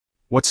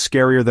What's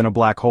scarier than a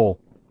black hole?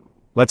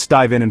 Let's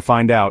dive in and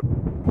find out.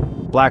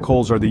 Black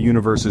holes are the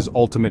universe's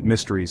ultimate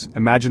mysteries.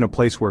 Imagine a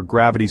place where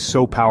gravity's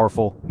so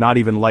powerful, not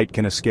even light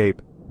can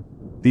escape.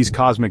 These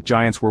cosmic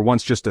giants were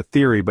once just a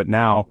theory, but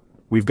now,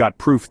 we've got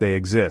proof they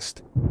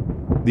exist.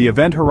 The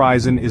event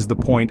horizon is the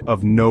point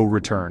of no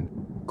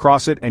return.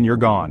 Cross it and you're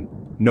gone.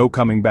 No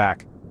coming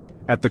back.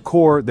 At the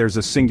core, there's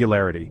a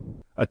singularity.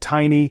 A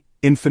tiny,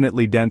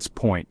 infinitely dense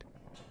point.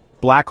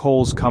 Black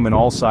holes come in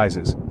all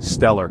sizes,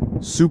 stellar,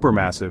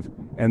 supermassive,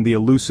 and the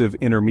elusive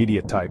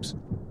intermediate types.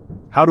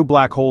 How do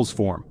black holes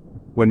form?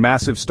 When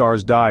massive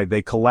stars die,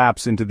 they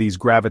collapse into these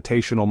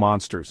gravitational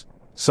monsters.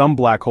 Some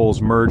black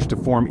holes merge to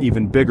form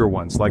even bigger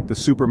ones, like the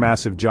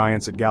supermassive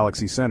giants at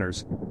galaxy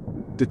centers.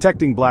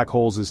 Detecting black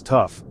holes is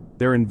tough.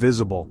 They're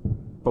invisible,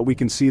 but we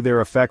can see their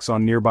effects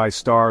on nearby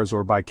stars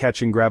or by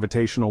catching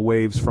gravitational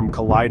waves from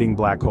colliding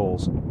black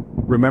holes.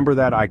 Remember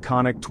that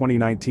iconic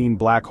 2019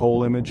 black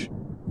hole image?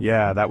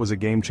 Yeah, that was a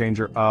game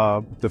changer.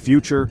 The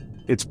future?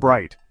 It's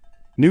bright.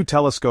 New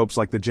telescopes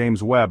like the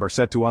James Webb are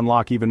set to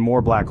unlock even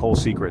more black hole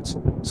secrets,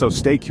 so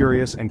stay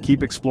curious and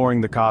keep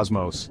exploring the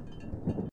cosmos.